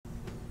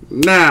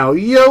Now,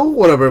 yo,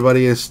 what up,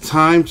 everybody? It's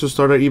time to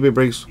start our eBay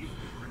breaks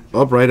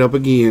up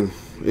again.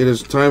 It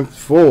is time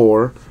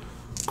for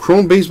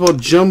Chrome Baseball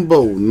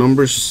Jumbo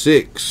number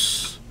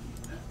 6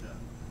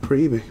 for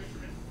eBay.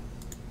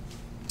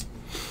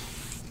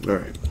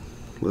 Alright,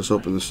 let's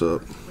open this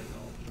up.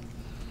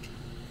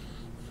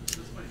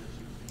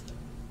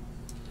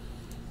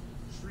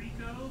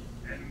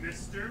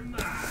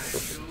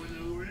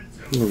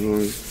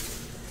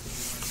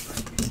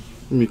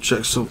 Let me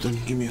check something.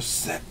 Give me a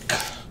sec.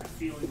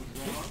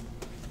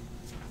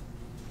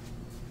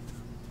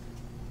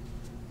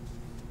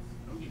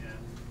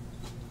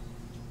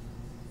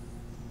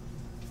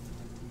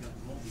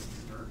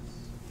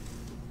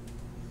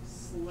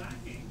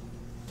 Slacking.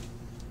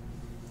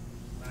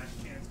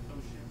 Last chance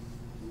potion.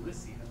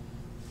 Lycia.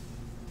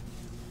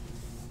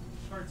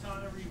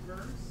 Cartana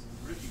reverse.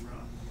 Ricky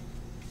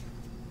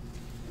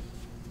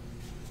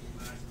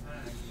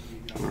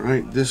Rock.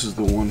 Alright, this is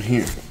the one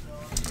here.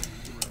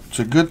 It's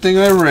a good thing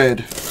I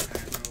read.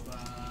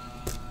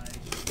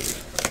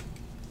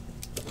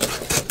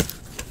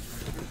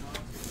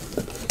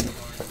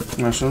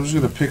 Alright, so I'm just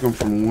going to pick them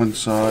from one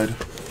side.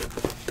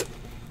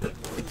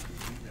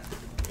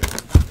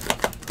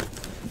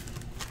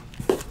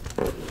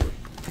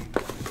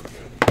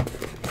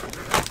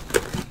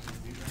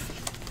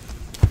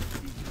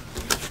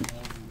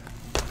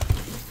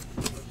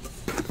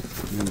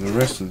 And the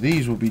rest of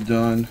these will be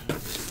done,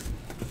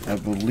 I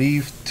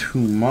believe,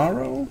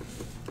 tomorrow?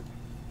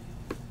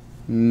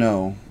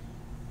 No.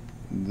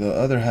 The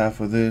other half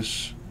of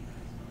this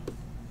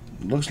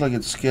looks like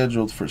it's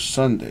scheduled for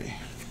Sunday.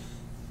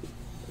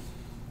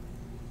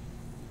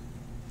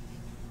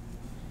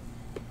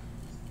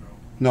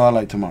 No, I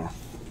like tomorrow.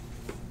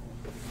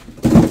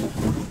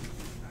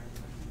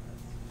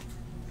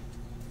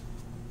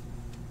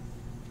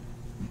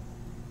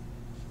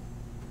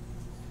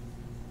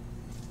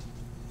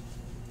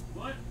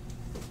 What?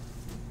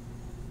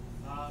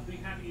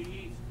 Big happy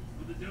 88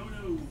 with the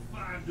dono,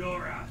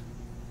 $5.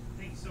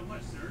 Thank you so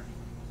much, sir.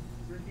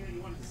 Is there anything that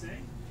you wanted to say? I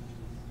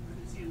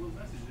didn't see a little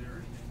message there or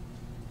anything.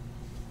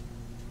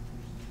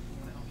 You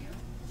want to help me out?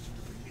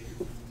 Appreciate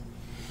it.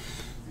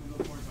 I'm going to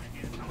go towards my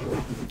hand.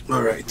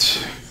 All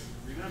right.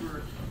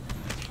 Remember,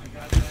 I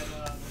got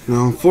that.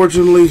 Now,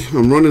 unfortunately,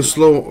 I'm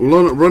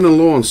running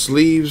low on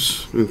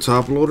sleeves and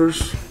top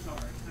loaders.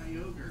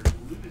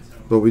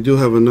 But we do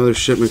have another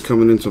shipment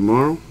coming in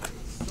tomorrow.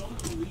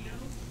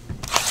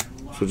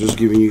 So just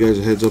giving you guys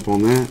a heads up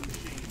on that.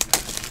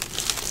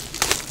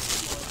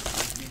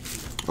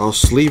 I'll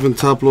sleeve and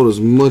top load as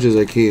much as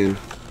I can.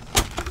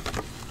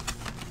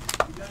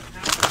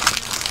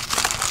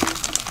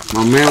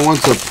 My man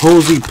wants a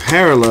Posey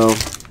parallel.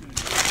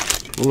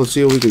 Well, let's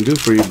see what we can do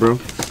for you, bro.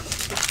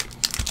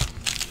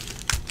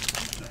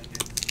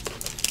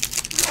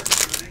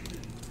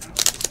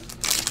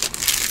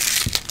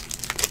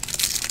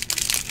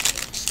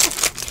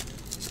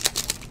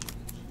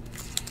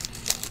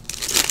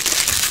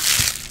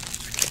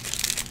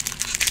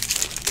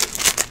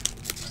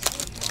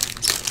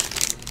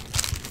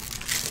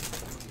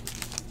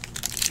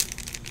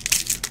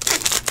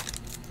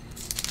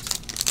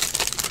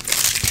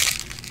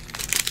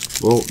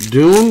 Well,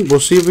 Dune, we'll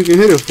see if we can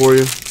hit it for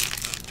you.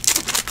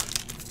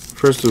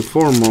 First and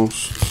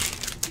foremost.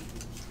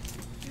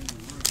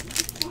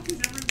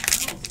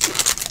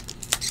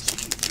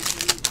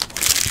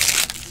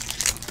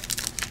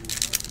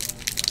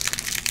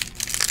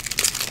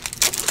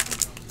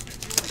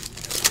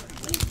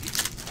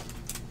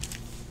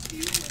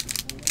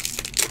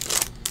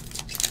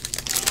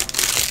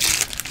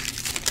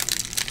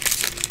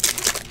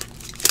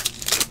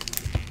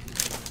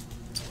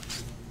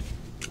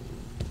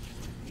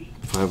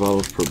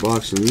 $5 per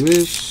box in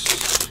this.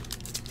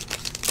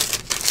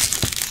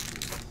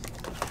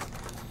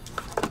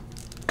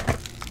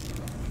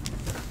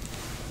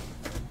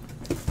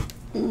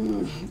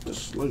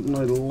 Just like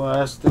my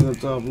last thing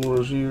of top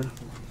loaders here.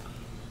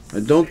 I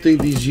don't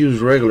think these use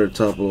regular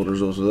top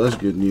loaders though, so that's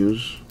good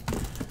news.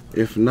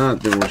 If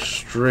not, then we're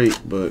straight,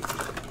 but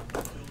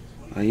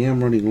I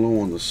am running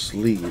low on the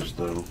sleeves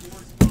though.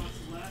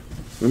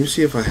 Let me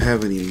see if I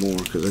have any more,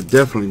 because I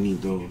definitely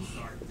need those.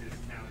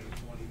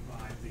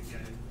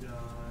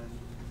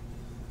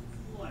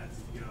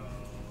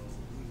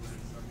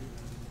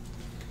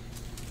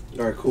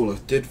 Alright, cool. I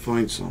did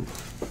find some.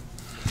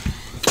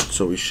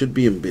 So we should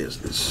be in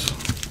business.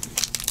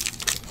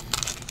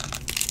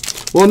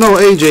 Well, no,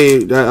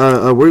 AJ,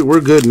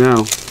 we're good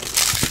now.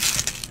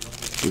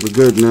 We're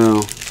good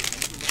now.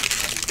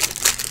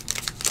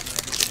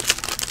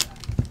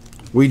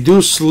 We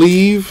do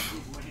sleeve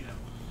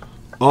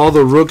all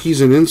the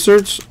rookies and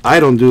inserts. I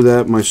don't do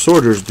that. My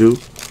sorters do.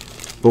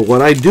 But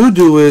what I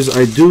do is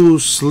I do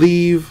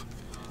sleeve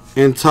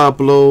and top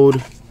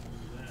load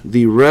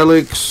the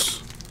relics,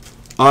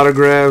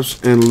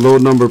 autographs, and low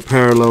number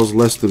parallels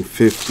less than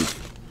 50.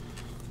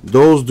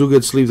 Those do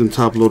get sleeved and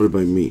top loaded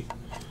by me.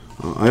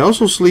 I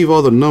also sleeve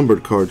all the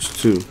numbered cards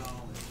too.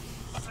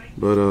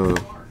 But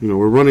you know,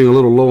 we're running a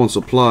little low on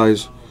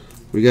supplies.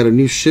 We got a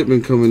new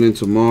shipment coming in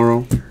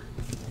tomorrow.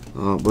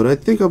 But I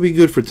think I'll be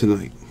good for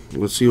tonight.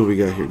 Let's see what we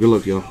got here. Good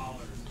luck, y'all.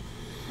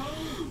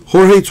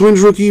 Jorge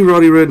Twins rookie.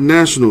 Roddy Red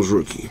Nationals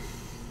rookie.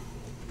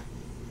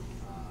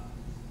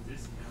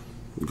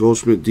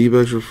 Goldschmidt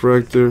D-backs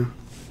refractor.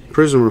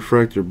 Prism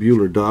refractor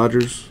Bueller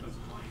Dodgers.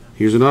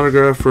 Here's an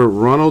autograph for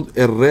Ronald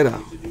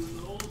Herrera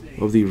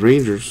of the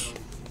Rangers.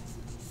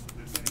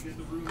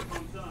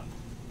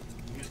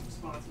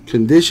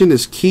 Condition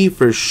is key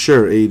for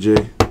sure,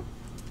 AJ.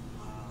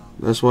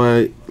 That's why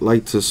I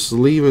like to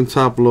sleeve and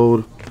top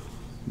load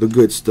the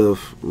good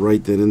stuff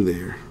right then and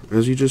there,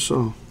 as you just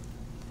saw.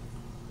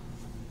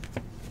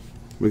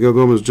 Miguel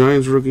Gomez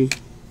Giants rookie.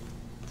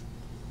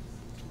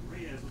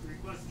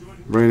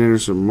 Brian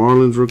Anderson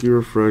Marlins rookie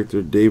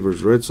refractor.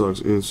 Davers Red Sox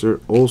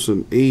insert.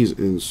 Olsen A's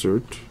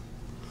insert.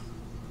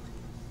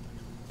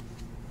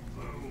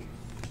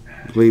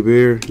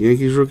 Gleyber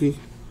Yankees rookie.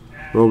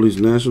 Robles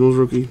Nationals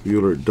rookie.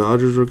 Bueller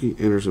Dodgers rookie.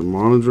 Anderson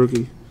Marlins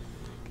rookie.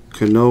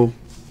 Cano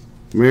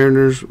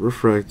Mariners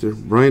refractor.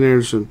 Brian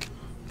Anderson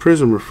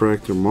Prism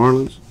refractor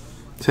Marlins.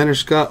 Tanner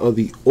Scott of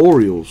the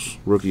Orioles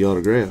rookie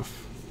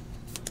autograph.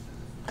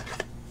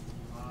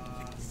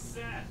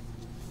 Seth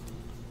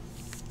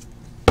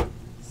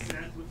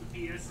with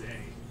the PSA.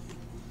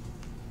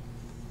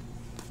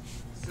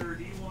 Sir,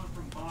 do you want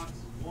from box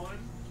 1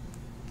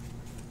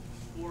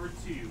 or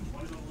 2?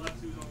 One is on the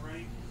left, 2 is on the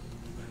right.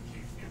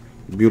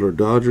 Bueller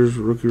Dodgers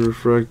rookie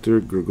refractor.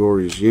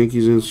 Gregorius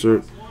Yankees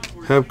insert.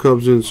 Hab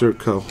Cubs insert.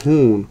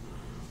 Calhoun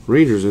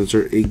Rangers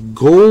insert. A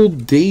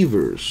gold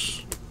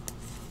Davers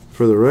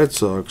for the Red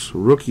Sox.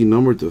 Rookie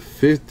numbered to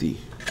 50.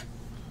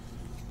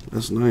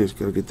 That's nice.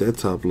 Gotta get that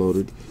top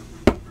loaded.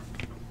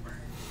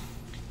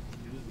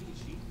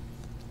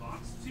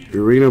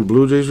 Arena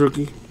Blue Jays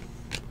rookie.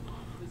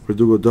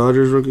 Verdugo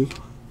Dodgers rookie.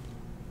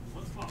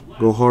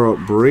 Gohara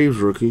Braves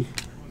rookie.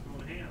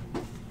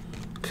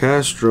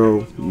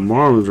 Castro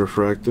Marlins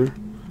refractor.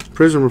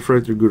 Prism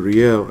refractor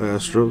Gurriel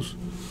Astros.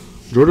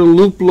 Jordan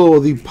Luplow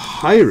of the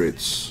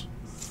Pirates.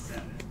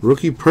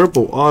 Rookie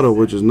purple auto,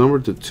 which is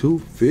numbered to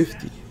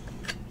 250.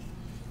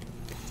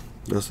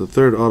 That's the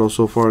third auto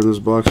so far in this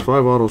box.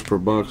 5 autos per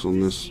box on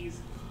this,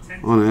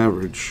 on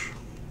average.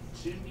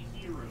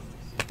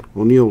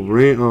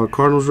 O'Neill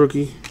Cardinals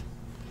rookie.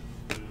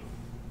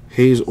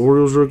 Hayes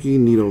Orioles rookie.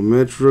 Nito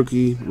Mets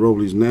rookie.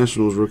 Robles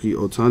Nationals rookie.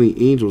 Otani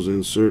Angels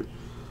insert.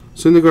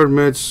 Syndergaard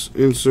Mets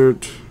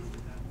insert.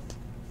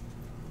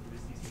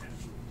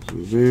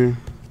 There.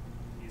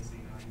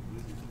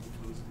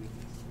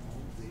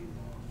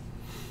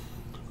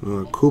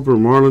 Cooper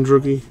Marlins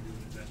rookie.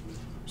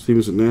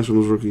 Stevenson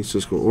Nationals rookie.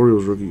 Cisco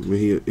Orioles rookie.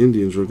 Mejia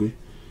Indians rookie.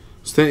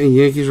 Stanton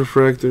Yankees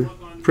refractor.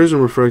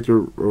 Prism refractor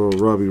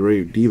Robbie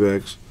Ray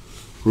D-backs.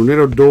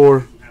 Brunetto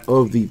Door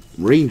of the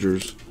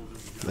Rangers.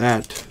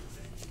 That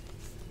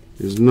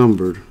is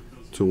numbered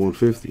to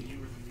 150.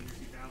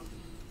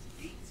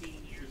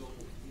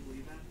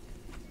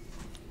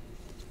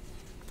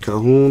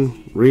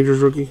 Calhoun Rangers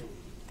rookie.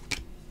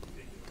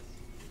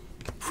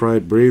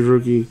 Fried Braves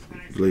rookie.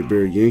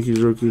 Gleyber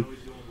Yankees rookie.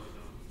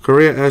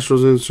 Correa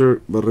Astros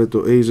insert.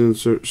 Barreto A's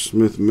insert.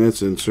 Smith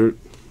Mets insert.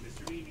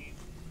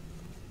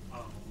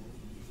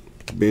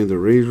 Banda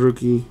Rays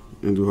rookie.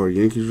 Andujar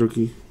Yankees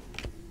rookie.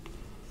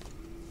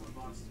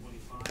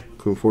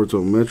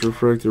 Conforto Mets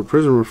refractor.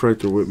 Prism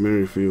refractor with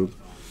Merrifield.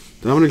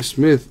 Dominic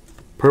Smith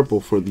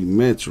purple for the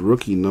Mets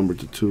rookie number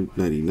to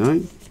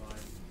 299.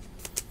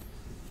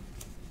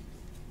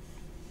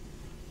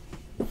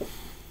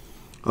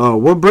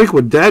 What break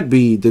would that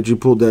be that you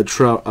pulled that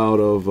Trout out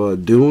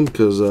of Dune?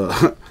 Because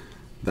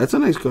that's a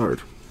nice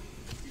card.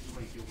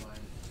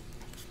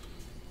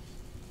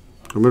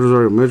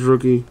 Rosario Mets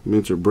rookie.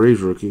 Minter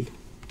Braves rookie.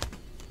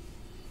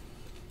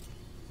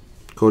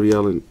 Cody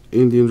Allen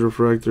Indians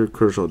refractor.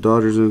 Kershaw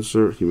Dodgers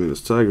insert.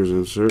 Jimenez Tigers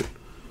insert.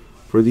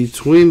 For the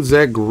Twins,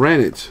 Zach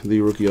Granite,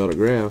 the rookie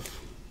autograph.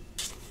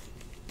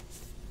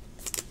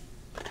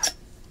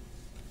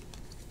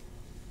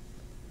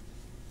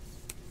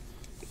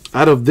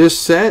 Out of this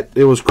set,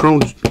 it was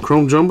Chrome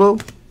Jumbo.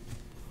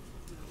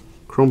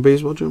 Chrome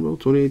Baseball Jumbo,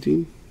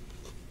 2018.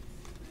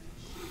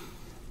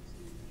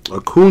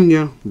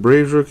 Acuna,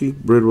 Braves rookie.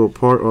 Bridwell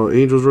Park,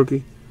 Angels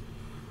rookie.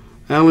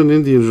 Allen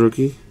Indians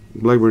rookie.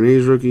 Blackburn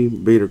A's rookie.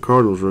 Bader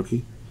Cardinals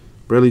rookie.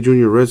 Bradley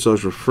Jr. Red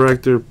Sox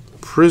refractor.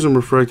 Prism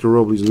refractor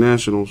Robles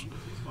Nationals.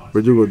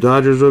 Verdugo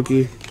Dodgers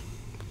rookie.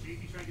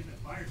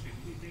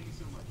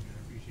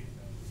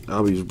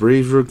 Albies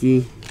Braves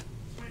rookie.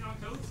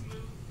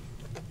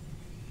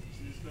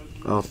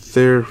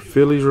 Althair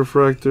Phillies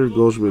refractor.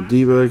 Goldschmidt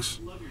D-backs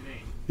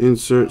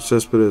insert.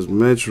 Cespedes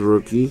Mets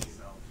rookie.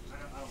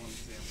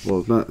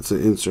 Well, it's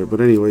an insert,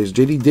 but anyways,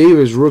 JD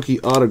Davis rookie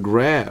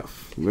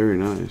autograph. Very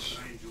nice.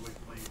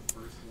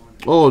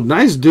 Oh,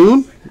 nice,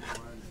 Dune.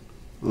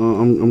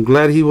 I'm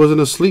glad he wasn't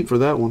asleep for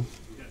that one.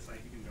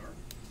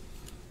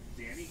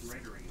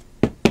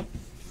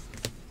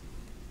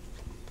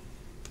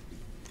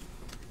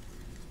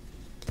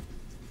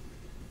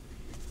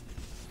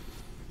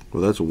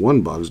 Well, that's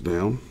one box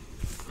down.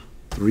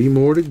 3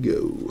 more to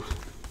go.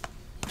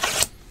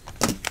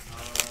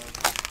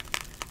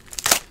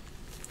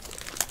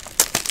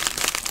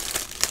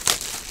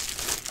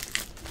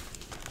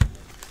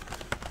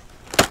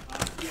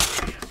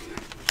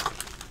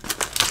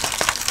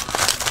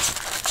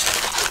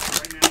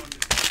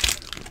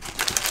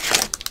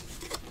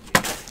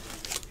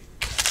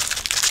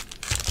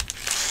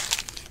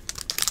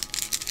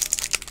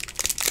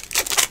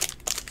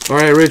 All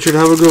right, Richard,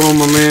 have a good one,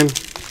 my man.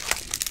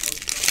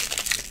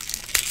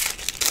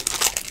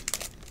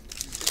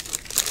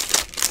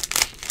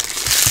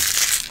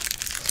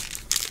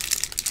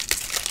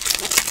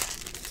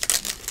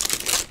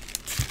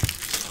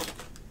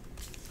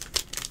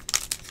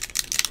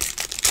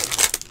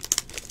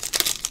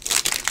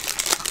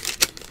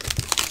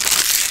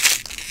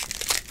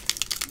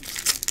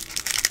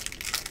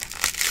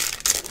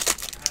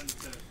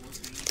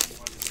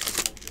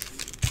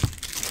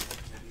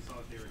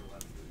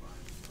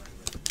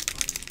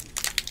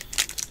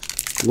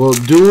 Well,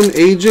 Dune,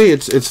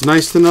 AJ, it's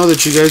nice to know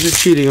that you guys are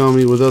cheating on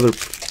me with other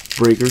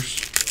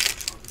breakers.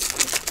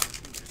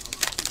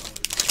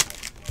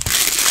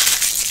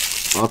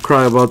 I'll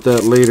cry about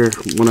that later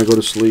when I go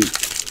to sleep.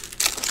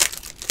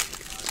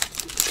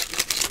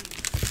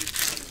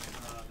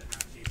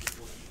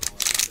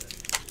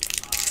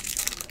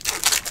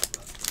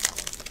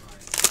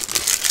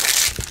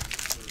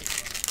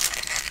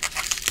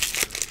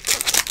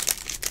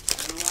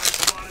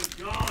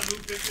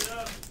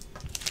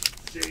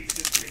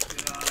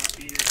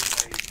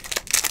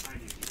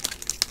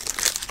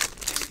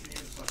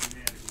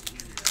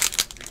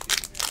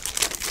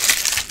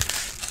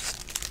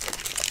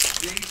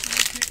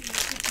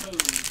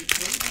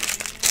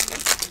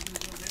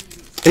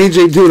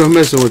 AJ, dude, I'm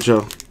messing with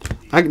y'all.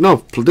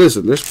 No,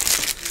 listen, there's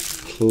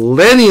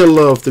plenty of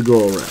love to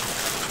go around.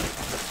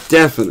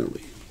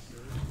 Definitely.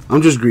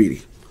 I'm just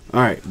greedy.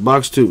 All right,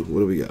 box 2.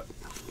 What do we got?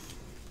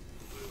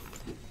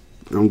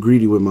 I'm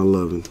greedy with my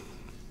loving.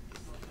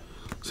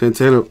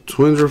 Santana,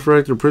 Twins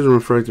refractor, Prism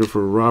refractor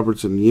for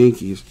Robertson,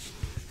 Yankees.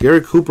 Gary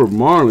Cooper,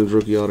 Marlins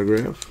rookie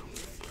autograph.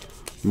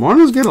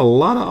 Marlins get a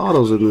lot of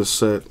autos in this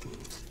set.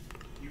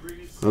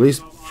 At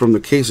least from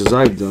the cases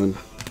I've done.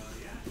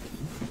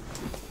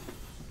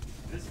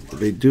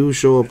 They do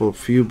show up a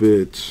few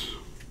bits.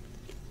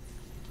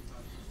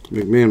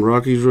 McMahon,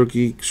 Rockies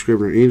rookie.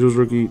 Scribner, Angels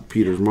rookie.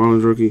 Peters,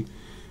 Marlins rookie.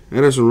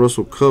 Addison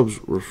Russell, Cubs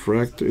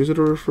refractor. Is it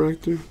a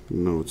refractor?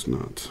 No, it's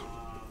not.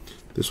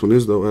 This one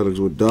is, though. Alex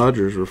Wood,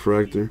 Dodgers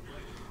refractor.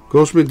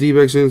 Goldschmidt,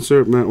 D-backs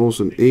insert. Matt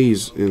Olson,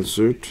 A's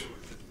insert.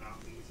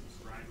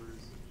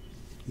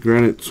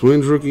 Granite,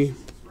 Twins rookie.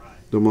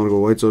 Delmonico,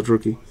 White Sox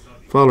rookie.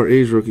 Fowler,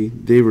 A's rookie.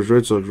 Davis,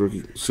 Red Sox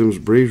rookie. Sims,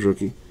 Braves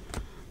rookie.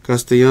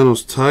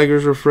 Castellanos,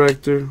 Tigers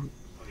refractor.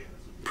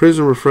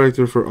 Prism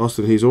refractor for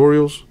Austin Hayes,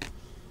 Orioles.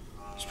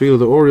 Speaking of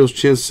the Orioles,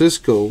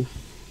 Francisco,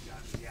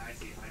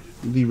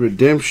 the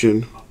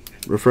redemption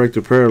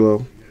refractor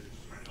parallel.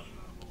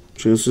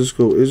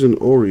 Francisco is an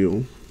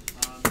Oriole.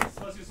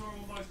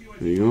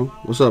 There you go.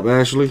 What's up,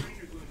 Ashley?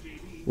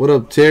 What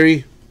up,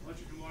 Terry?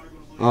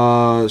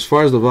 As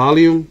far as the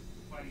volume,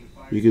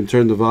 you can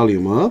turn the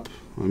volume up.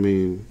 I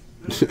mean,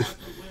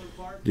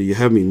 do you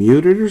have me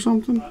muted or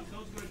something?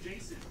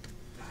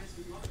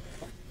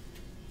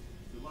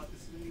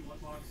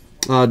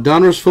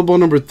 Donruss football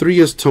number 3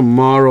 is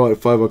tomorrow at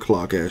 5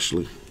 o'clock,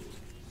 Ashley.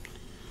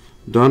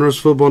 Donruss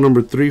football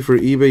number 3 for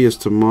eBay is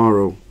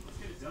tomorrow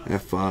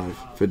at 5.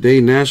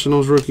 Fede,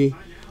 Nationals rookie.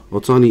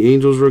 Otani,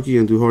 Angels rookie.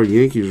 And Duhar,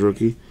 Yankees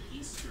rookie.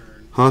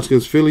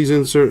 Hoskins, Phillies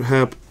insert.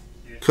 Happ,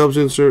 Cubs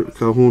insert.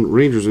 Calhoun,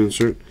 Rangers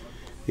insert.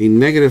 A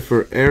negative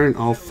for Aaron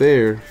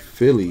Althair,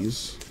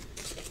 Phillies.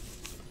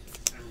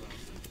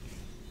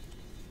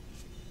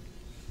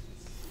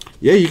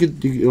 Yeah, you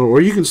could, or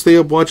you can stay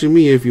up watching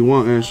me if you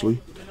want, Ashley.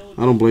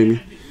 I don't blame you.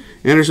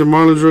 Anderson,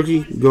 Marlins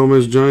rookie.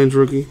 Gomez, Giants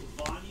rookie.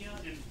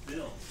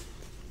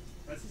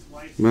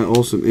 Matt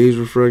Olson, A's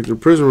refractor.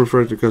 Prism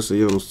refractor,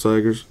 Castellanos,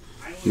 Tigers.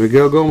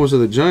 Miguel Gomez of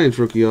the Giants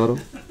rookie auto.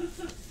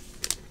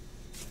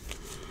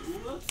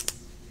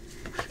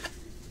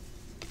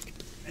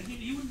 And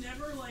he would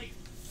never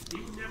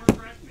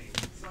correct me,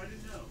 so I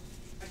didn't know.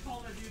 I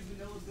called that dude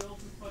Vanilla Bill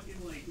for fucking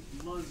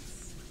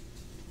months.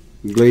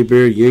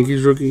 Gleyber,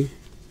 Yankees rookie.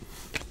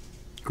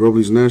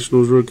 Robles,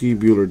 Nationals rookie.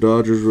 Bueller,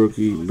 Dodgers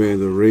rookie.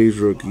 Banda, Rays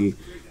rookie.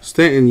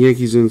 Stanton,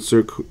 Yankees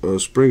insert.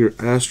 Springer,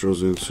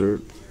 Astros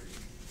insert.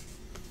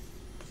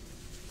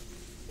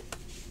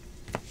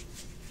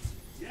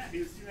 Yeah, he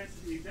was too nice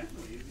to me,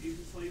 definitely. He was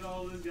just like,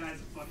 oh, this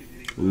guy's a fucking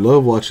idiot.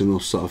 Love watching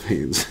those soft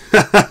hands.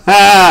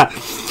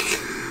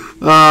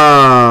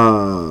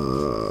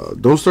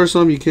 Don't start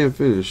something you can't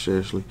finish,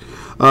 Ashley.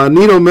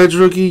 Nino, Mets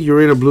rookie.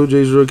 Urena, Blue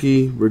Jays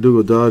rookie.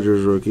 Verdugo,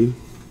 Dodgers rookie.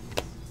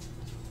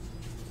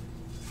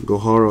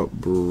 Gohara,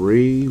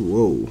 Braves.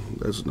 Whoa,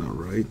 that's not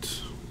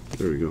right.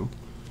 There we go.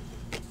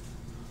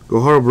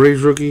 Gohara,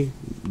 Braves rookie.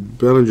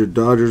 Bellinger,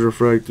 Dodgers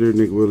refractor.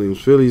 Nick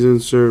Williams, Phillies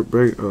insert.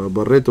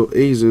 Barreto,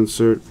 A's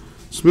insert.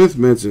 Smith,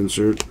 Mets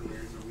insert.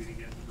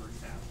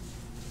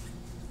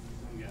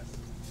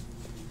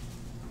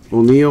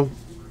 O'Neal,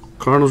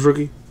 Cardinals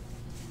rookie.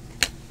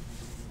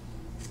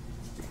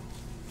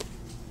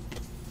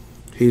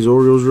 Hayes,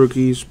 Orioles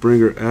rookie.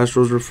 Springer,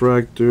 Astros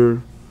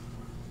refractor.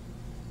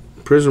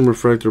 Prism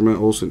refractor, Matt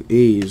Olson,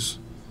 A's.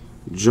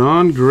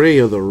 John Gray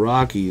of the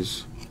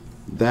Rockies.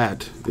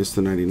 That is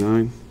to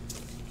 99.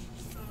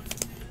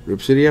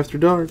 Rip City After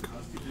Dark.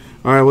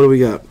 All right, what do we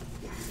got?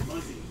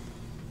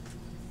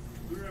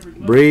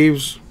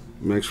 Braves,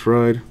 Max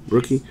Fried,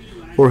 rookie.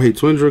 Jorge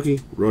Twins rookie.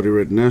 Roddy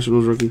Red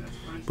Nationals rookie.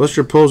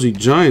 Buster Posey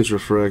Giants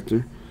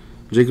refractor.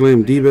 Jake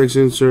Lamb D-backs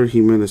insert.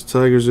 Jimenez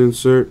Tigers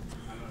insert.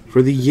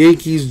 For the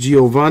Yankees,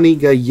 Giovanni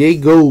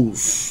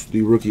Gallegos,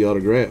 the rookie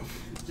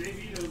autograph.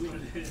 JV knows what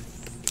it is.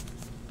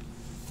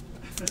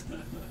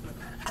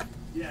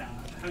 Yeah,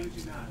 how did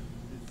you not?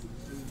 It's,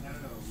 I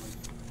don't know,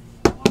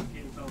 like on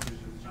cable television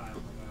as a child,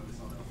 like I always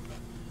saw that.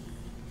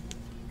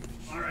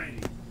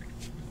 Alrighty.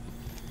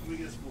 Let me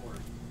guess four.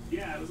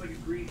 Yeah, it was like a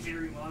green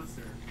hairy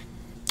monster.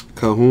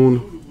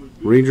 Calhoun,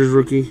 Rangers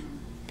rookie.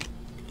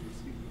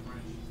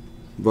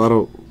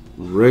 Votto,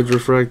 Reds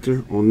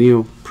refractor.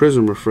 O'Neill,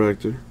 Prism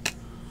refractor.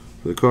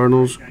 For the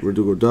Cardinals,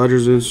 Verdugo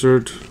Dodgers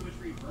insert.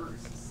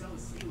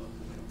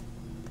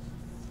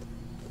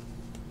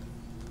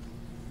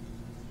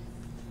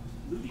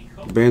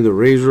 Banda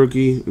Rays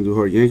rookie.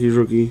 Andujar Yankees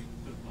rookie.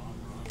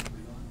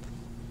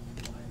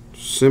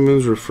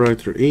 Simmons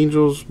refractor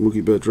Angels.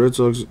 Mookie Betts Red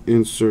Sox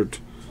insert.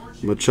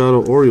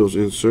 Machado Orioles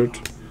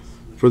insert.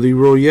 For the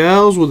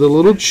Royals with a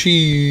little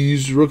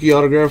cheese, rookie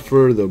autograph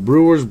for the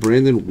Brewers,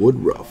 Brandon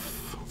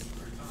Woodruff.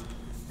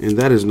 And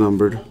that is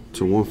numbered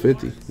to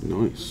 150.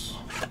 Nice.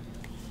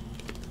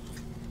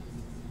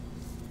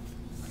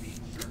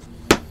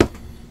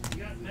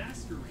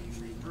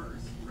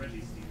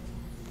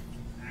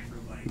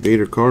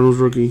 Bader Cardinals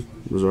rookie.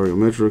 Rosario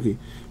Mets rookie.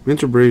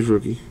 Minter Braves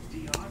rookie.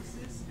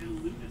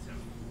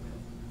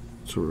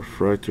 It's a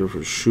refractor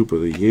for Shoop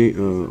of the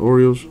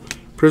Orioles.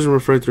 Prism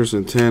refractor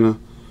Santana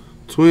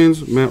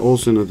Twins. Matt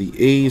Olson of the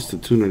A's to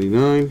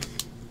 299.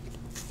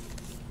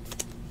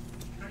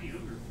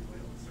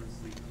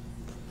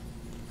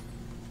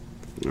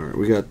 Alright,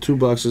 we got 2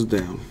 boxes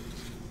down.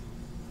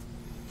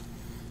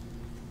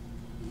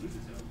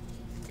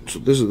 So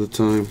this is the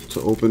time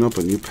to open up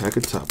a new pack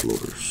of top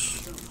loaders.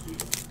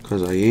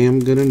 Because I am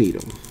going to need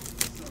them.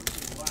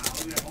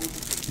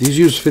 These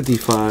use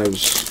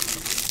 55s.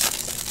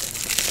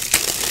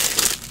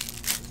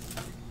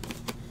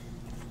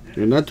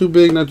 They're not too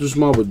big, not too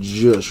small, but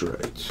just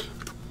right.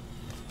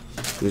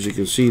 As you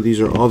can see, these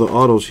are all the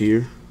autos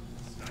here.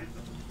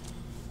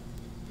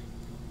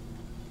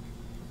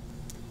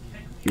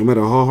 No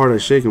matter how hard I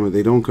shake them, if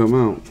they don't come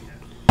out.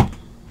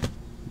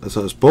 That's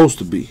how it's supposed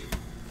to be.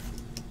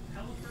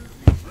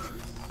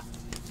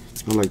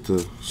 I like to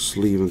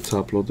sleeve and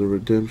top load the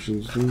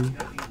redemptions.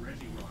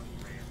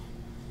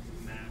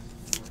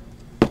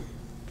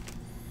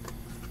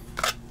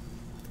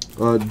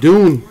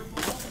 Dune,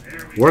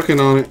 working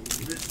on it.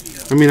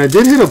 I mean, I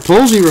did hit a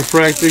Posey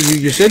refractor.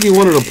 You said you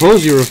wanted a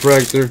Posey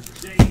refractor,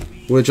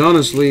 which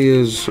honestly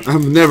is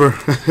I've never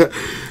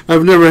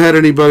had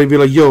anybody be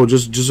like, yo,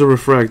 just a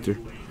refractor.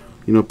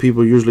 You know,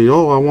 people usually,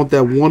 oh, I want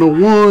that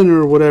 101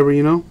 or whatever.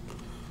 You know,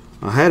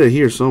 I had it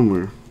here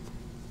somewhere.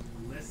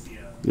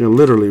 You know,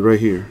 literally right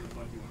here.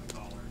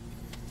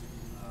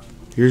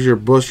 Here's your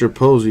Buster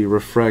Posey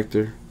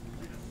refractor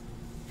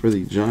for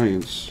the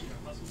Giants.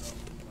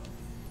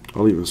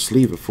 I'll even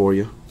sleeve it for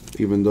you,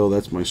 even though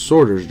that's my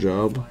sorter's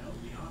job.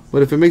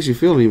 But if it makes you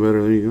feel any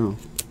better, there you go.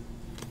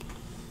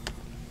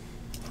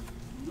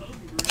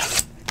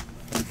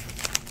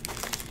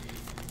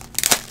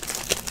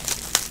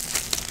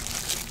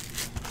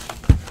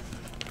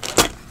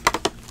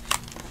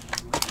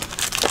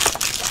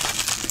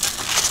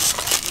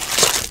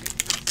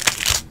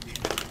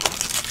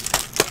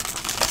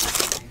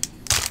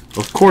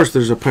 Of course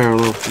there's a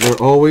parallel. There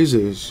always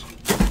is.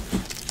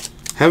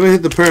 Haven't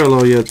hit the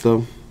parallel yet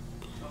though.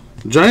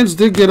 Giants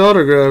did get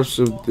autographs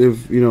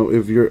if you know,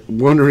 if you're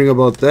wondering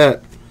about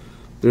that.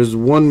 There's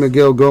one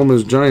Miguel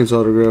Gomez Giants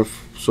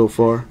autograph so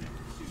far.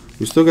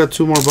 We still got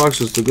 2 more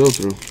boxes to go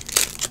through.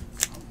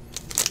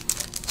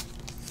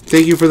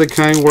 Thank you for the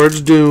kind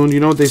words, Dune.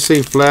 You know what they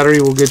say,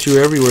 flattery will get you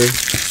everywhere.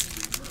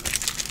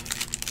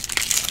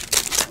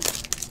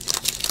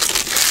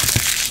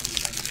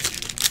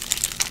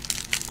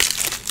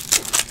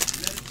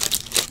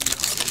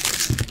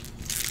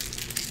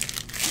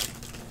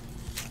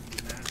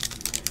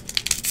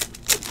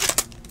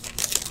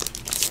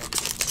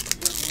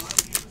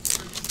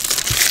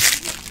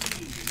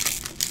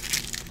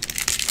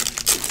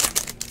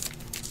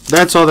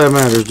 That's all that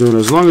matters, dude.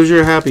 As long as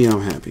you're happy,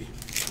 I'm happy.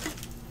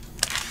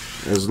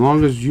 As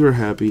long as you're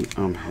happy,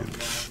 I'm happy.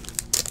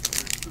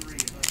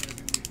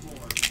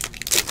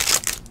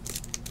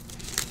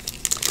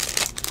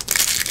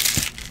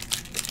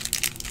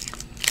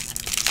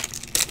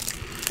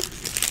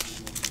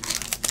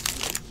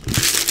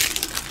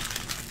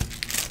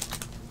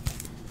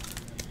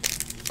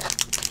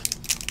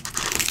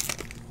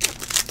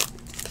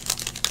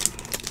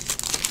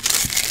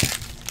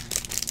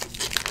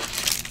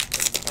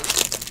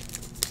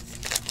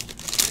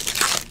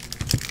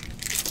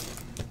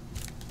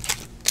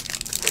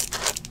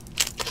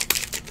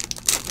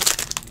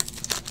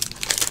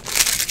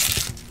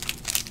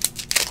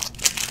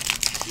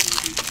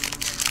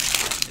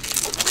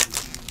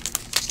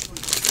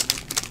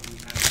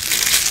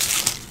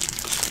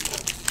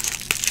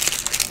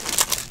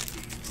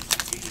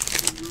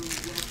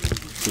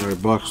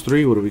 Alright, box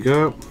 3, what do we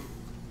got?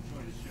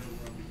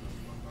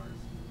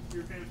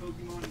 you're a fan of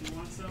Pokemon and you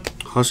want some,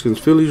 Hoskins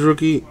Phillies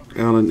rookie.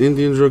 Allen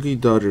Indians rookie.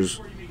 Dodgers.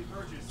 before you make a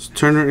purchase,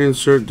 Turner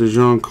insert.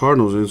 DeJean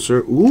Cardinals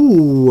insert.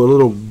 Ooh, a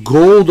little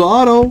gold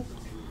auto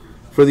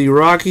for the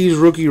Rockies.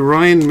 Rookie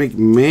Ryan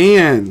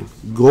McMahon.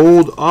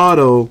 Gold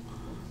auto.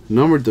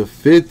 Numbered to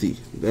 50.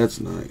 That's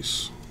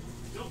nice.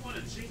 don't want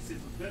to jinx it,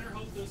 but better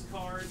hope those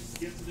cards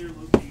get to their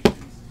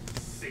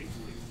locations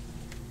safely.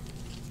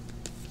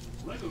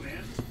 Lego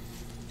Man,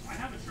 I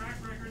have a track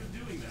record of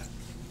doing that.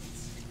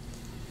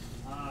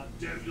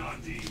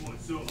 Devlon D,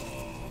 what's up? I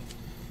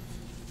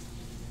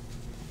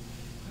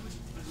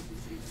hope you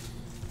see that.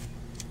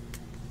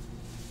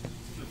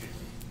 It's okay.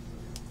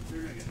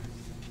 They're gonna get it.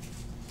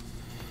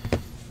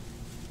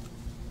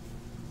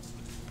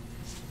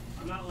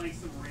 I'm not like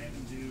some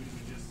random dude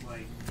who just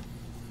like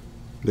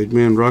Big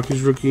Man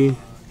Rockies rookie.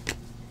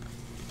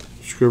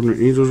 Scrivener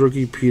Angels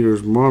rookie.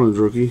 Peters Marlins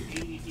rookie.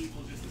 80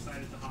 people just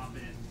decided to hop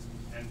in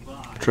and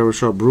buy. Trevor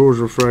Shaw Brewers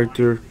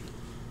refractor.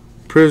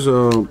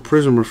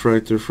 Prism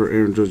refractor for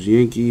Aaron Judge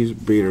Yankees.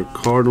 Bader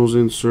Cardinals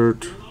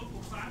insert. Your local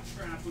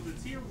claptrap with a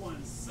tier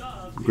 1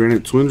 sub.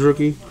 Granite Twins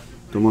rookie.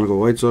 Delmonico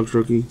White Sox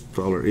rookie.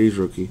 Fowler A's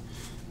rookie.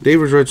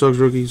 Davis Red Sox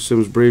rookie.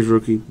 Sims Braves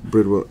rookie.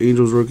 Bridwell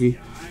Angels rookie.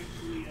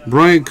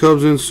 Bryant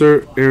Cubs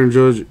insert. Aaron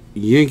Judge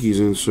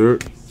Yankees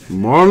insert.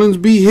 Marlins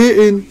be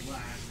hitting.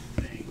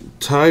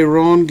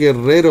 Tyron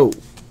Guerrero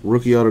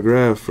rookie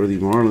autograph for the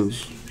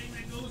Marlins. Anything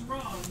that goes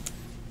wrong,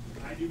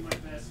 I do my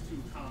best to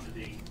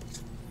accommodate the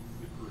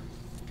crew.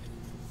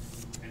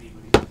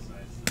 Anybody who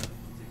decides to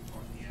take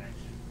part in the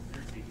action,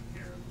 they're taken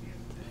care of at the end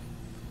of the day.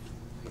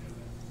 You know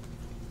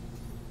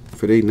that.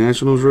 Fede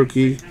Nationals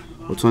rookie.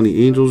 Otani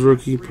Angels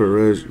rookie.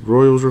 Perez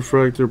Royals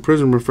refractor.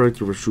 Prism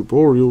refractor for Shoop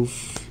Orioles.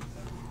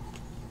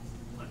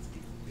 Let's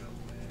keep going.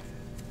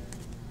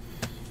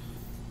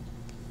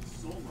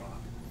 Soul Rock.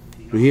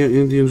 Mejia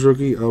Indians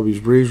rookie.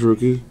 Albies Braves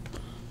rookie.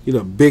 Need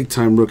a big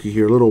time rookie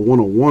here. A little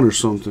 101 or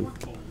something.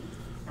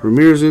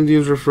 Ramirez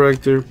Indians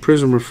refractor.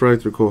 Prism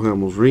refractor. Cole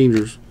Hamels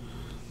Rangers.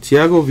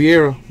 Thiago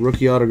Vieira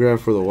rookie autograph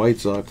for the White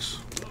Sox.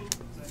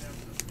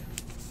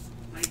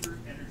 Hyper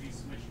Energy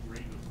Switch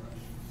Rainbow Rush.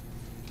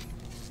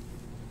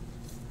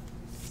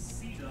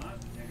 C-Dot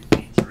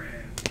and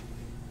E-Tran.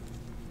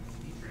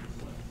 E-Tran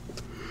what?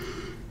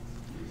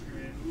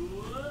 E-Tran,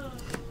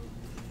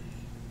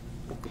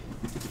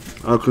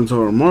 whoa.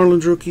 Alcantara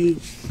Marlins rookie.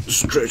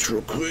 Stretch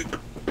real quick.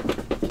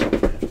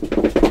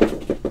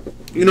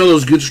 You know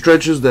those good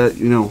stretches that,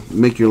 you know,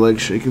 make your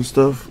legs shake and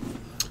stuff?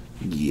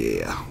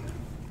 Yeah.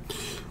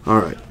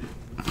 Alright.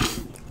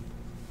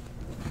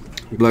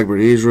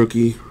 Blackburn A's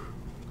rookie.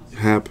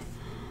 Hap.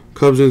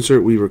 Cubs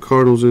insert. Weaver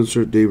Cardinals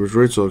insert. Davis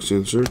Red Sox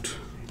insert. The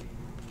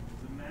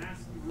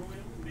Masked Royal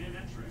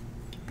Manectric.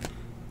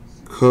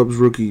 Cubs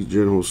rookie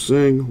Jen-Ho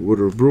Singh.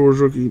 Woodruff Brewers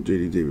rookie.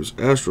 J.D. Davis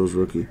Astros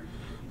rookie.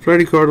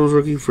 Friday Cardinals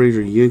rookie.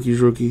 Frazier Yankees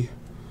rookie.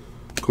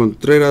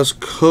 Contreras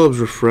Cubs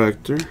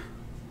refractor.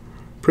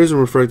 Prism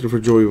refractor for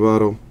Joey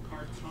Votto.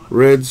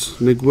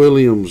 Reds Nick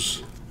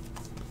Williams.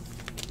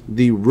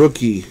 The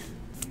rookie.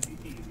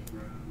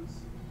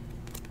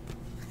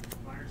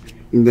 Fire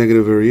Chicken.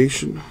 Negative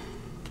variation.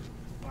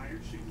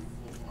 Fire Chicken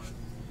full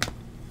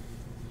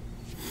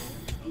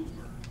on.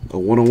 Over. A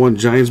 101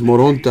 Giants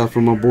Moronta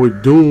from my boy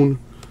Dune.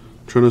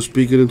 Trying to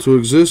speak it into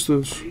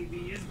existence.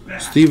 Baby is back.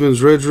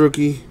 Stevens Reds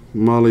rookie.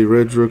 Molly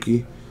Reds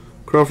rookie.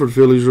 Crawford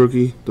Phillies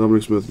rookie.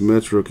 Dominic Smith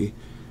Mets rookie.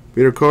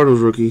 Bader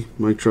Cardinals rookie.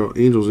 Mike Trout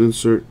Angels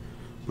insert.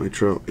 Mike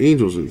Trout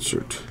Angels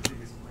insert.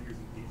 Biggest players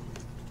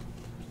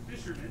in the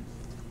Fisherman.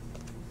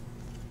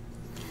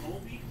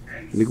 Colby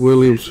and Nick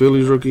Williams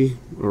Phillies rookie.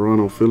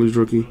 Arano Phillies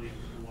rookie.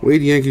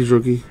 Wade Yankees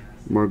rookie.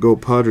 Margot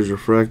Padres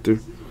refractor.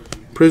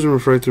 Prism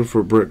refractor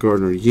for Brett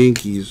Gardner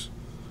Yankees.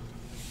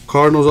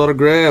 Cardinals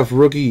autograph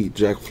rookie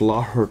Jack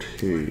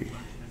Flaherty.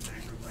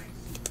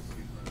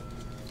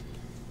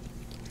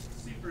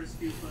 Super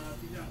Scoop Up.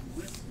 You got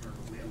Whisper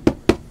Will.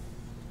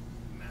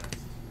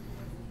 Masked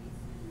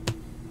Royal.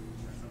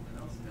 That's something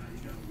else now. You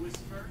got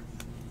Whisper.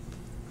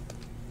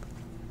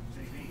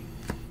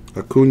 JB.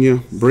 Acuna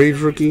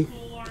Braves rookie.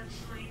 Full art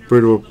trainer.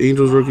 Bridwell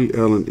Angels rookie.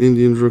 Allen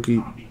Indians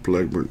rookie.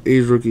 Blackburn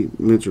A's rookie.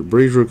 Minter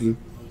Braves rookie. Most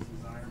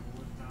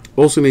desirable, if not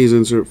Olsen A's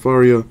insert.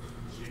 Faria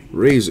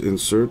Rays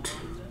insert.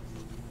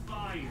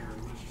 fire,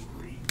 which is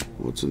great.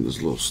 What's in this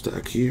little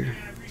stack here?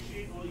 I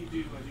appreciate all you do.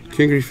 I do not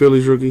Kingery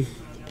Phillies rookie. found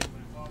out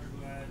my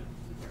father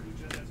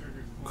who had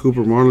surgery.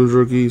 Cooper Marlins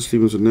rookie.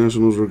 Stevenson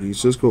Nationals rookie.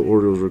 Cisco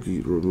Orioles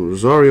rookie.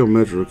 Rosario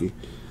Mets rookie.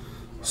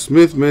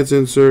 Smith Mets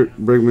insert.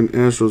 Bregman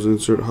Astros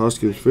insert.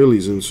 Hoskins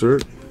Phillies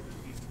insert. Just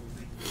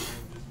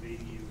baby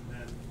you with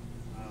them.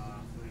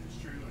 But it is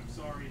true. I'm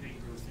sorry. Thank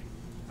you for listening.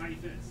 Tiny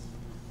Fits.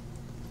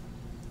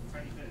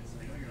 Tiny Fits.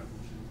 I know you're not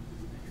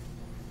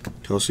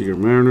bullshitting. Kelsey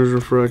Mariners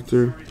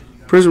refractor.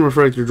 Prism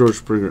refractor George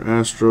Springer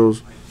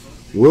Astros.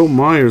 Will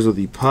Myers of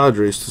the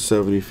Padres to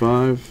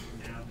 75.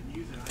 Now, the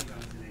news that I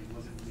got today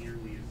wasn't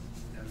nearly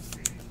as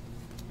devastating.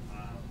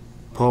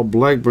 Paul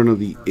Blackburn of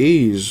the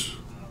A's So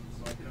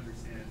I can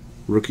understand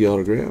rookie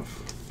autograph.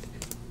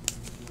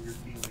 what you're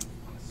feeling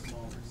on a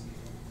smaller scale.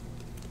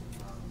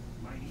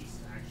 My niece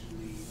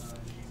actually, she's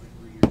like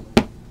 3 years old.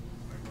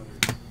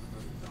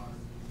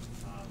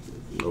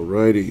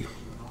 Alrighty.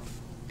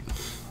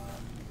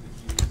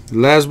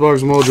 Last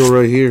box mojo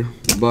right here.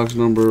 Box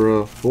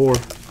number 4.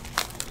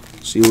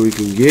 See what we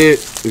can get.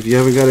 If you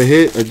haven't got a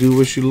hit, I do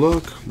wish you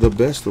luck. The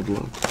best of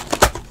luck.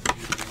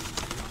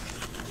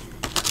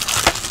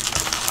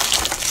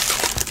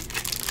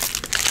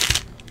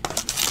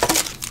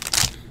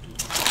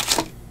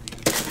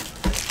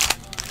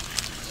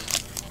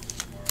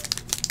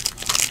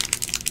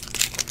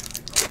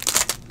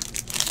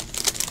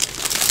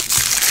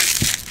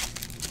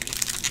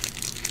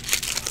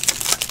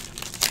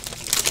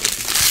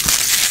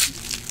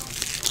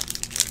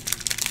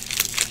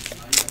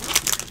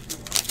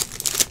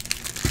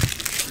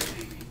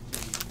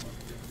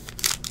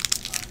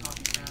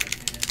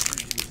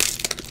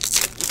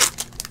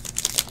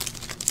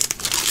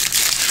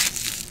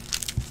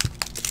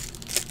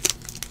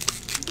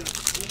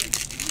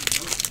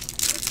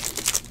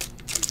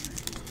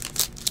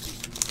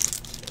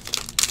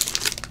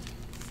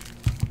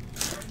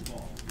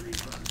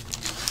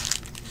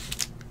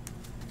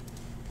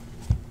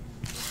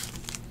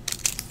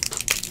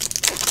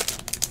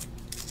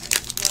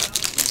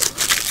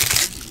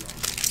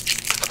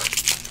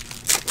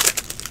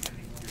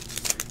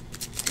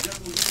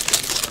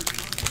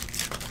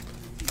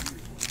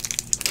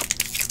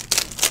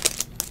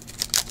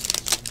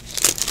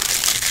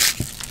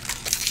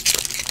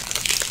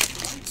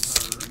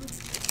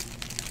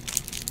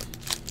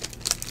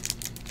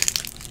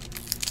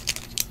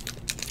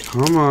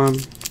 Come on.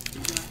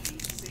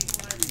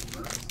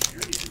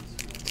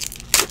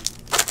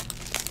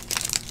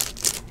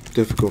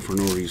 Difficult for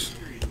no reason.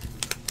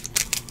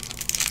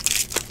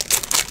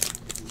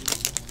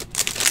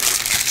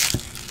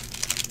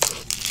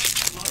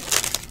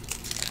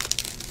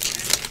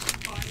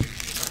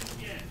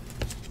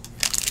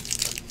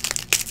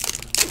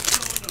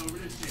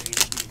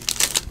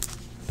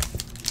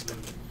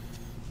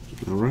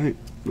 All right.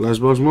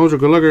 Last box mojo.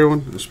 Good luck,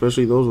 everyone,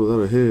 especially those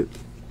without a hit.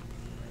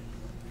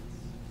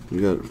 We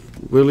got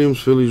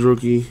Williams, Phillies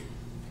rookie.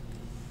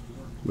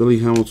 Billy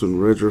Hamilton,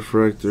 Red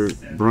Refractor.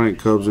 Bryant,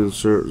 Cubs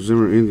insert.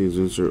 Zimmer, Indians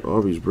insert.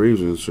 Arby's, Braves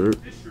insert.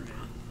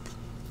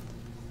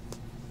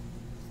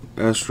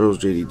 Astros,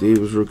 J.D.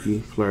 Davis rookie.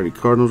 Flaherty,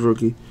 Cardinals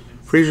rookie.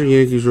 Frazier,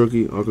 Yankees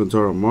rookie.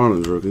 Alcantara,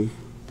 Marlins rookie.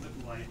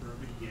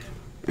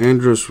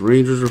 Andrus,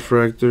 Rangers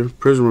Refractor.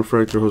 Prism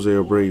Refractor, Jose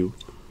Abreu.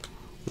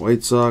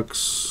 White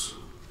Sox.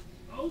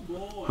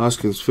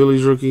 Hoskins,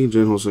 Phillies rookie.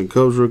 Jen Holson,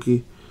 Cubs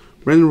rookie.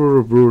 Brandon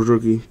Brewer, Brewers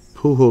rookie.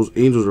 Pujols,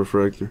 Angels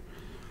Refractor.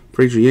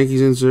 Frazier,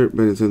 Yankees insert.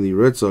 Benintendi,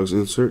 Red Sox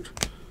insert.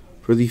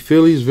 For the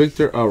Phillies,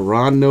 Victor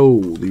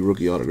Arano, the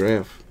rookie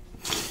autograph.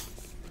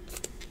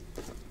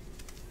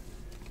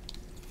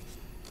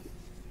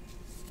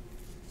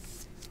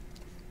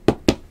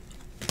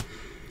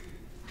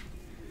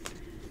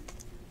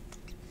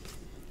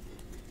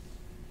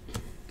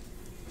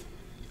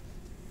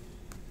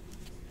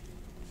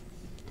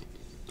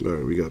 All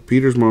right, we got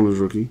Peters, Marlins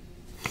rookie.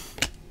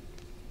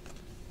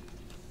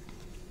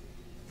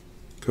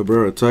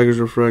 Cabrera, Tigers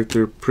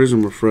Refractor.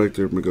 Prism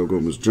Refractor, Miguel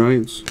Gomez,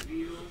 Giants.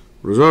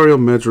 Rosario,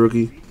 Mets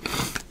rookie.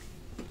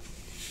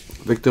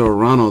 Victor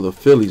Arano, the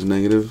Phillies,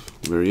 negative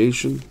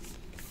variation.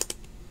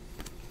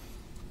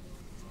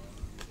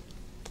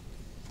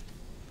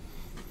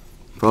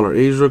 Fowler,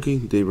 A's rookie.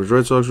 Davis,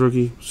 Red Sox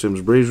rookie.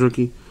 Sims, Braves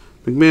rookie.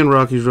 McMahon,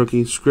 Rockies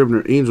rookie.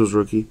 Scribner, Angels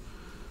rookie.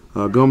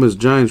 Gomez,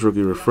 Giants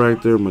rookie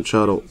refractor.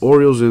 Machado,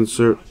 Orioles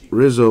insert.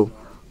 Rizzo,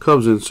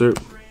 Cubs insert.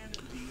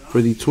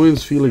 For the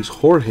Twins, Felix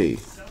Jorge,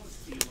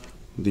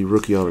 the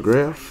rookie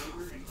autograph.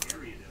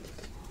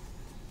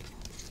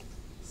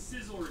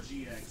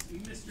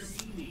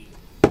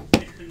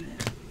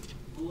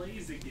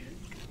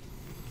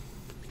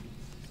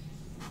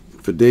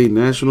 Fede,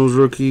 Nationals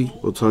rookie.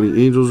 Otani,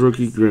 Angels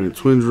rookie. Granite,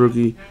 Twins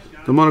rookie.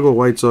 Delmonico,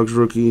 White Sox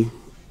rookie.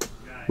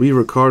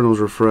 Weaver, Cardinals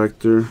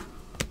refractor.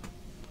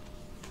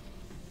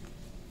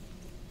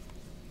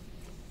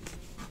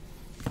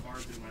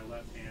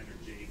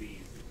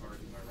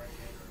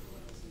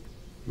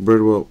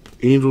 Bradwell,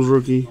 Angels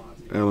rookie.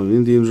 Allen,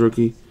 Indians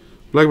rookie.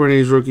 Blackburn,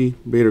 A's rookie.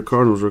 Bader,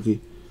 Cardinals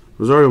rookie.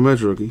 Rosario,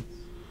 Mets rookie.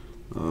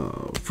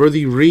 For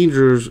the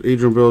Rangers,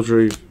 Adrian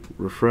Beltre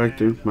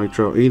refractor. Mike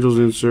Trout, Angels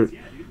insert.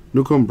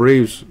 Newcomb,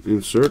 Braves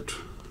insert.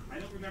 I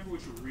don't remember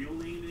what your real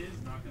name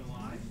is, not gonna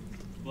lie,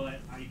 but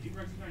I do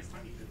recognize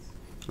Tiny Fits.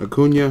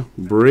 Acuna,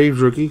 Braves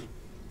rookie.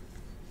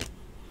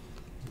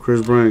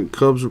 Chris Bryant,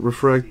 Cubs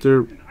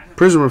refractor.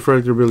 Prism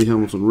refractor, Billy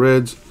Hamilton,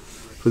 Reds.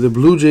 For the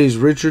Blue Jays,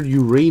 Richard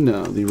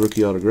Urena, the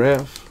rookie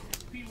autograph.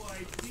 PYT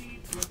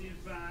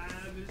 25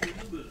 is in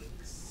the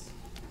books.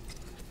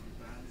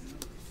 25 is in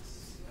the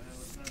books.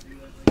 Let's not do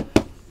that like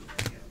that. It's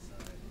the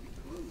outside.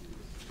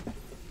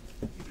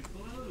 Keep it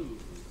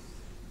closed.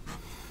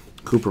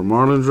 Cooper,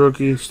 Marlins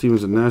rookie.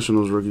 Stevens,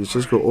 Nationals rookie.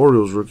 Cisco,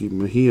 Orioles rookie.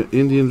 Mejia,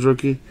 Indians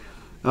rookie.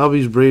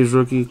 Albies, Braves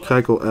rookie.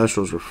 Keiko,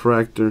 Astros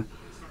refractor.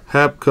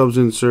 Happ, Cubs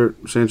insert.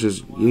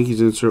 Sanchez,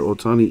 Yankees insert.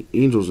 Otani,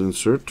 Angels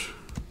insert.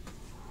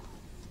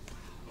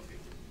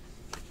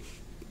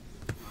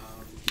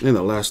 And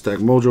the last stack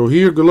mojo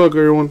here. Good luck,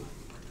 everyone.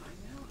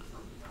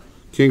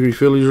 Kingery,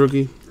 Phillies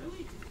rookie.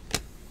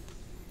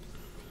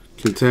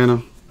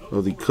 Quintana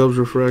of the Cubs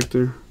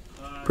refractor.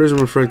 Prism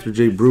refractor,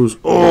 Jay Bruce.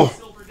 Oh!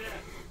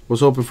 Was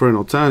hoping for an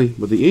Ohtani,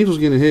 but the Angels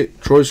getting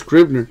hit. Troy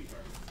Scribner,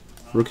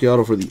 rookie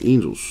auto for the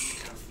Angels.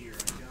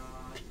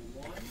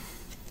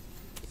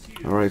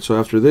 Alright, so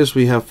after this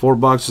we have 4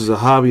 boxes of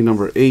Hobby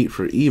number 8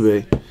 for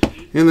eBay.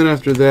 And then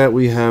after that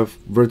we have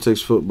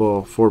Vertex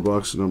Football 4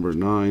 boxes number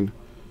 9,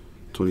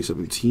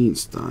 2017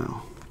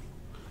 style.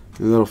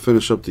 And that'll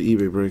finish up the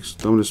eBay breaks.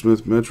 Dominic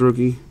Smith, Mets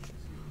rookie.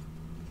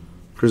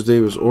 Chris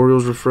Davis,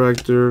 Orioles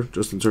refractor.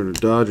 Justin Turner,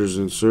 Dodgers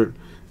insert.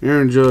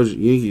 Aaron Judge,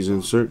 Yankees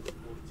insert.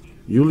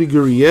 Yuli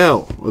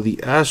Gurriel of the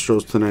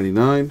Astros to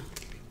 99.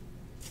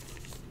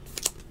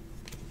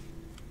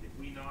 If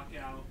we knock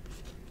out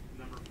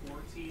number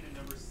 14 and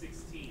number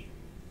 16,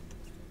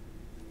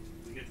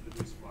 we get to the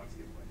booster box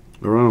giveaway.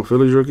 Lorano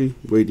Phillies rookie.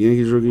 Wade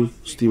Yankees rookie.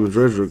 Steven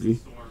Dredge rookie.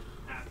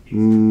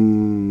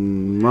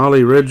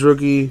 Molly Reds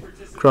rookie.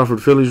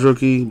 Crawford Phillies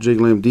rookie. Jake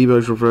Lamb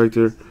D-backs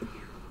refractor.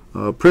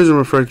 Prism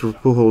refractor for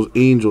Pujols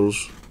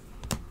Angels.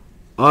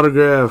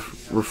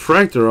 Autograph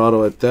refractor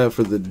auto at that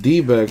for the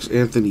D-backs,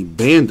 Anthony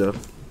Banda.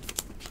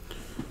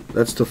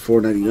 That's to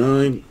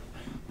 $4.99.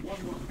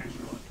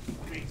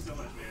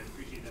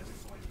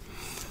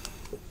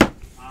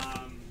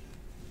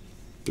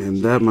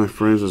 And that, my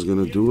friends, is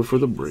going to do it for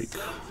the break.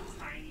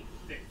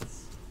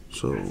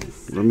 So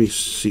let me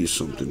see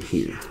something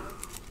here.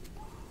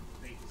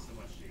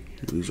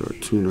 These are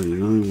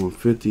 $2.99,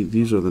 $1.50.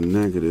 These are the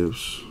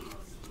negatives.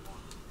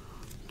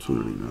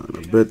 $2.99.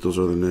 I bet those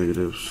are the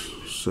negatives.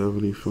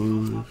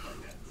 $75.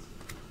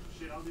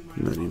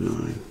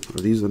 $99.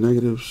 Are these the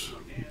negatives?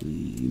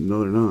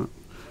 No, they're not.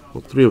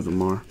 Well, 3 of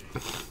them are.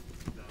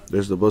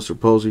 There's the Buster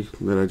Posey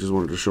that I just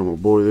wanted to show my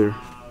boy there.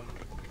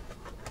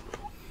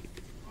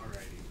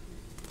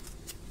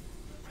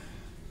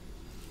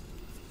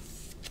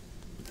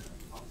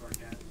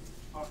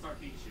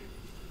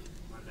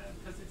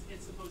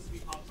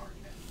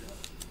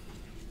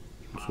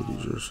 So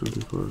these are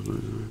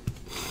 $75.99.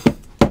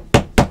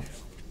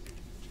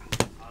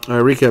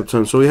 Alright, recap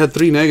time. So we had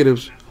 3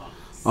 negatives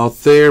out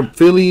there.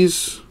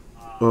 Phillies,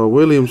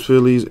 Williams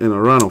Phillies, and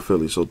Arano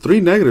Phillies. So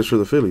 3 negatives for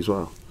the Phillies.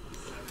 Wow.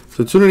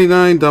 So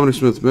 $2.99, Dominic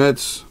Smith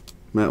Mets,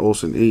 Matt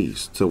Olson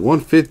A's. To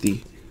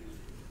 $1.50,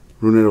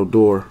 Ronaldo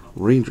Odor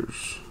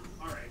Rangers.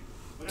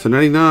 To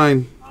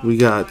 $99, we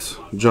got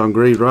John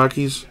Gray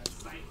Rockies,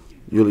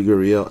 Yuli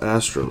Gurriel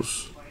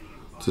Astros.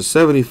 To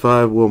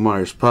 $75, Will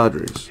Myers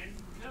Padres.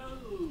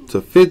 To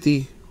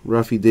 $50,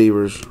 Rafi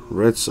Devers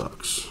Red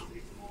Sox.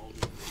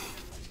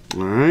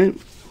 Alright.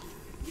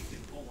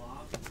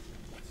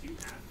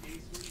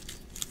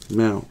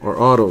 Now, our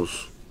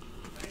autos.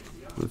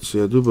 Let's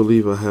see, I do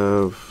believe I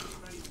have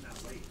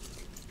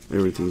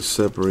everything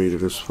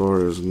separated as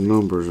far as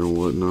numbers and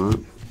whatnot.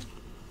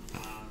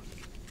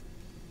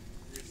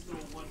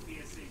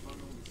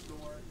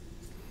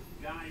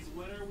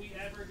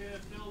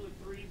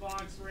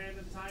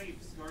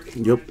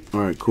 Yep,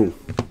 alright, cool.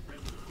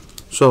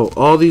 So,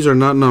 all these are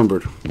not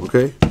numbered,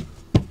 okay?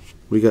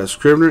 We got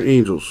Scribner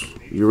Angels,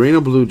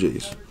 Urena Blue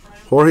Jays,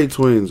 Jorge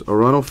Twins,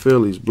 Arano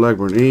Phillies,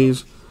 Blackburn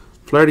A's,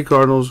 Flaherty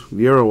Cardinals,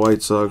 Vieira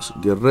White Sox,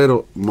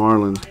 Guerrero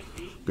Marlins,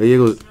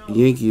 Gallegos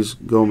Yankees,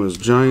 Gomez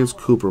Giants,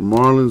 Cooper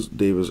Marlins,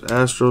 Davis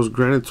Astros,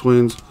 Granite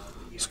Twins,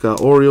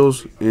 Scott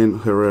Orioles,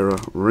 and Herrera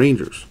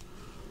Rangers.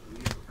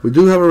 We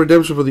do have a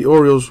redemption for the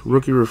Orioles,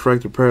 rookie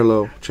refractor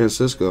parallel,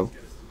 Francisco.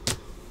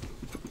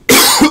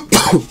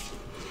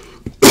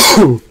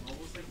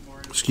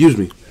 Excuse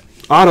me.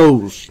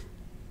 Autos.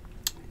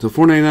 To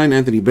 $4.99,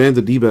 Anthony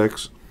Banda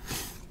D-backs.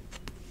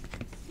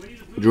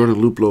 Jordan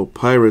Luplow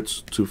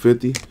Pirates,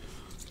 $2.50.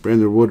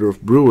 Brandon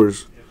Woodruff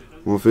Brewers,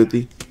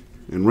 $1.50.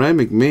 And Ryan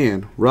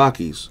McMahon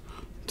Rockies,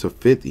 to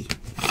 $50.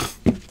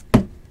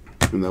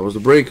 And that was the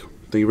break.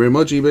 Thank you very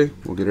much, eBay.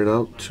 We'll get it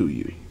out to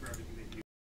you.